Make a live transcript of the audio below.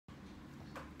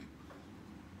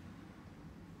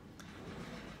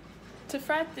To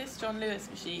thread this John Lewis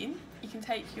machine, you can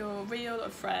take your reel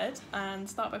of thread and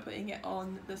start by putting it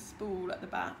on the spool at the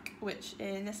back, which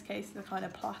in this case is a kind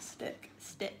of plastic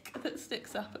stick that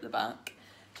sticks up at the back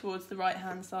towards the right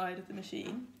hand side of the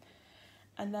machine.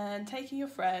 And then taking your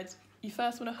thread, you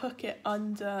first want to hook it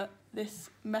under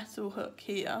this metal hook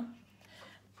here.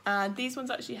 And these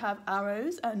ones actually have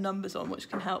arrows and numbers on, which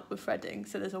can help with threading.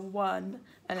 So there's a 1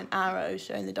 and an arrow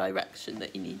showing the direction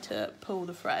that you need to pull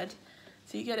the thread.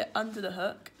 So you get it under the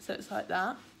hook, so it's like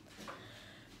that.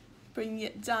 Bringing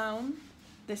it down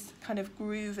this kind of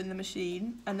groove in the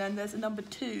machine, and then there's a number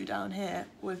 2 down here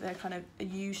with a kind of a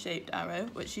U-shaped arrow,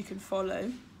 which you can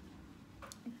follow,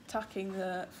 tucking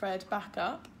the thread back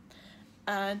up.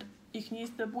 And you can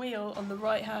use the wheel on the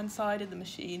right hand side of the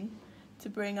machine to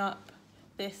bring up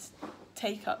this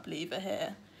take-up lever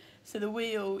here. So the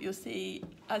wheel, you'll see,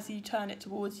 as you turn it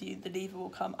towards you, the lever will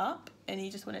come up, and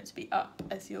you just want it to be up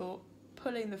as you're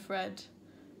pulling the thread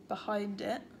behind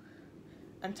it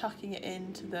and tucking it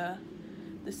into the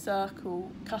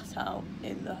circle cutout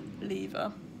in the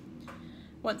lever.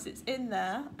 Once it's in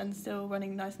there and still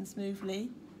running nice and smoothly,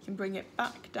 you can bring it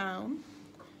back down.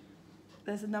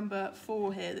 There's a number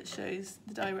 4 here that shows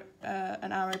the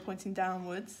an arrow pointing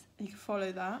downwards. You can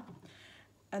follow that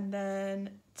and then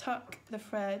tuck the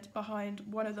thread behind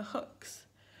one of the hooks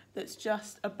that's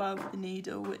just above the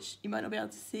needle, which you might not be able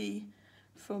to see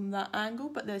from that angle,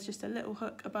 but there's just a little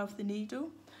hook above the needle.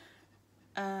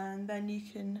 And then you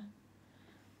can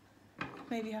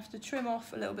maybe have to trim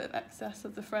off a little bit of excess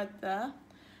of the thread there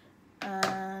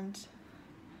and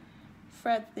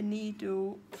thread the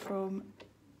needle from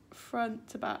front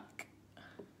to back.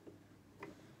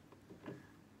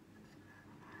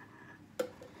 And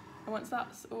once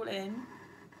that's all in,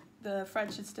 the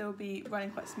thread should still be running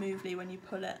quite smoothly when you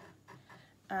pull it,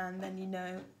 and then you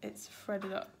know it's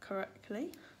threaded up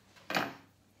correctly.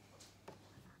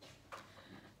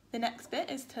 The next bit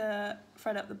is to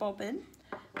thread up the bobbin.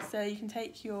 So you can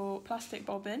take your plastic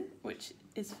bobbin, which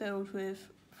is filled with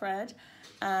thread,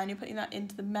 and you're putting that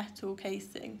into the metal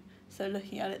casing, so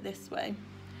looking at it this way.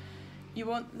 You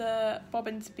want the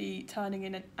bobbin to be turning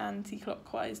in an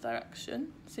anti-clockwise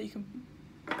direction, so you can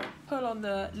pull on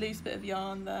the loose bit of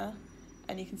yarn there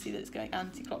and you can see that it's going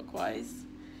anti-clockwise,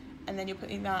 and then you're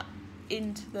putting that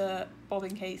into the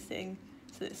bobbin casing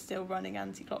so that it's still running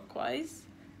anti-clockwise.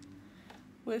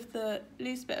 With the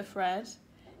loose bit of thread,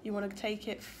 you want to take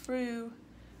it through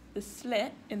the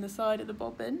slit in the side of the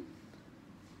bobbin,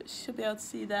 which you should be able to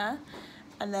see there,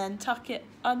 and then tuck it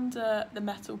under the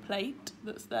metal plate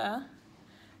that's there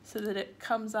so that it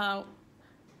comes out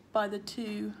by the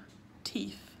 2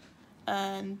 teeth,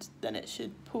 and then it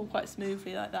should pull quite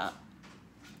smoothly like that.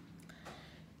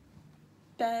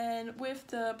 Then with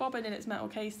the bobbin in its metal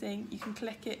casing, you can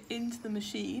click it into the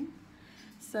machine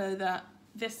so that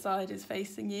this side is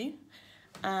facing you,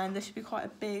 and there should be quite a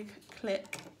big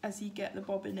click as you get the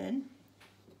bobbin in.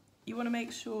 You want to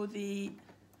make sure the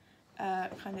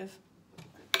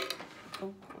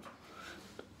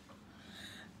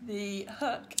the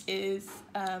hook is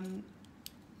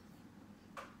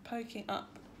poking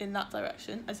up in that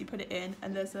direction as you put it in,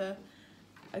 and there's a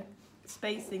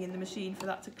spacing in the machine for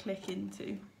that to click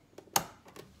into,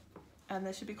 and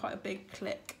there should be quite a big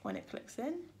click when it clicks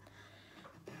in.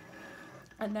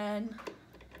 And then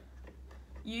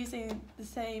using the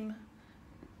same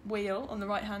wheel on the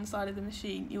right hand side of the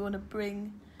machine, you want to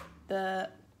bring the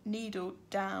needle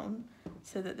down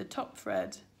so that the top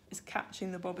thread is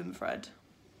catching the bobbin thread,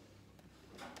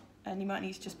 and you might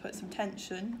need to just put some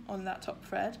tension on that top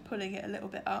thread, pulling it a little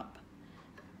bit up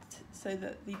so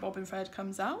that the bobbin thread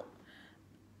comes out,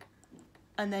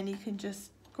 and then you can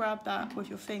just grab that with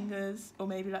your fingers or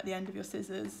maybe like the end of your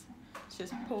scissors to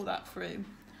just pull that through.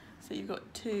 So you've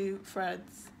got 2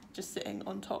 threads just sitting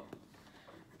on top.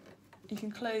 You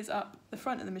can close up the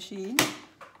front of the machine,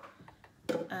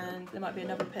 and there might be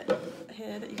another pin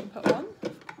here that you can put on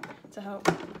to help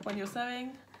when you're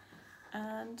sewing,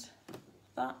 and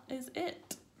that is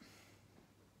it.